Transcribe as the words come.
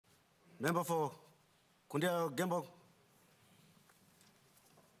Member for Kundiawa-Gembogl.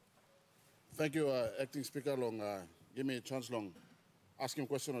 Thank you, Acting Speaker Long. Give me a chance long asking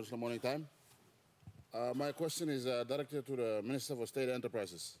questions in the morning time. My question is directed to the Minister for State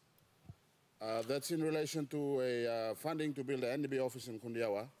Enterprises. That's in relation to a funding to build the NDB office in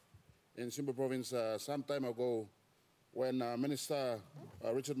Kundiawa in Simba Province some time ago when Minister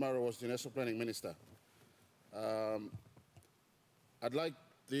Richard Maro was the National Planning Minister. I'd like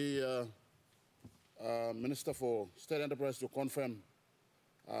the Minister for State Enterprise to confirm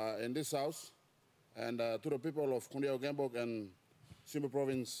in this House and to the people of Kundiawa-Gembogl and Simba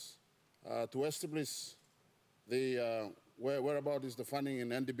Province to establish the whereabout is the funding in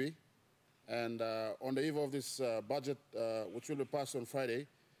NDB. And on the eve of this budget, which will be passed on Friday,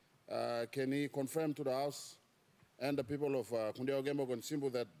 can he confirm to the House and the people of Kundiawa-Gembogl and Simba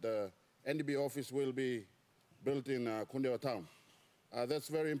that the NDB office will be built in Kundiawa town? That's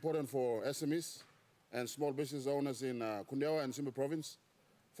very important for SMEs and small business owners in Kundiawa and Simba Province,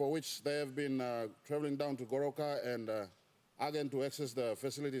 for which they have been traveling down to Goroka and again to access the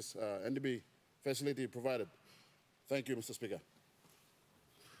facilities, NDB facility provided. Thank you, Mr. Speaker.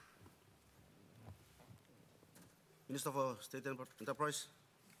 Minister for State Enterprise.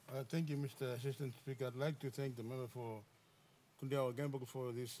 Thank you, Mr. Assistant Speaker. I'd like to thank the member for Kundiawa-Gembogl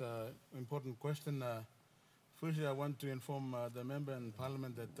for this important question. Firstly, I want to inform the member in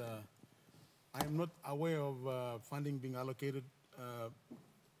Parliament that I am not aware of funding being allocated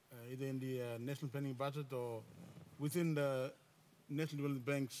either in the National Planning Budget or within the National Development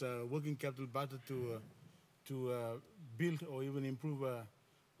Bank's working capital budget to build or even improve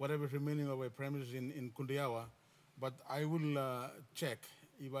whatever is remaining of our premises in Kundiawa. But I will check.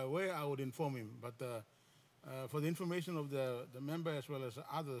 If I were, I would inform him. But for the information of the member as well as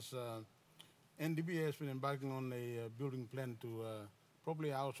others, NDB has been embarking on a building plan to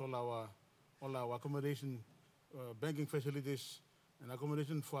probably house all our accommodation, banking facilities, and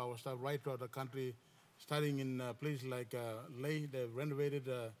accommodation for our staff right throughout the country, starting in places like Leh. They've renovated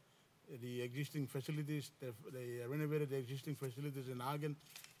the existing facilities. They renovated the existing facilities in Hagen.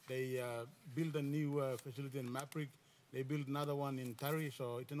 They built a new facility in Maprik. They built another one in Tari.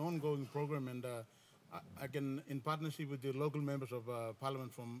 So it's an ongoing program, and I can, in partnership with the local members of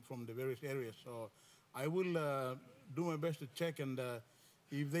Parliament from the various areas. So I will do my best to check, and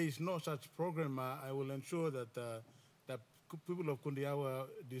if there is no such program, I will ensure that that people of Kundiawa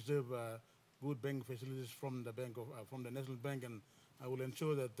deserve good bank facilities from the from the National Bank, and I will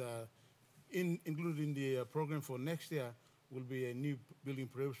ensure that included in the program for next year will be a new building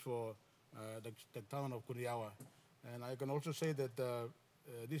perhaps for the town of Kundiawa. And I can also say that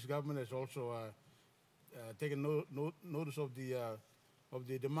this government has also taken notice of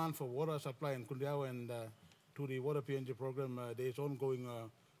the demand for water supply in Kundiawa, and to the water PNG program, there is ongoing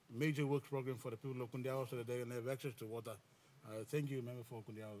major works program for the people of Kundiawa so that they can have access to water. Thank you, Member for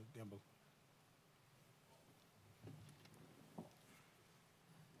Kundiawa-Gembogl.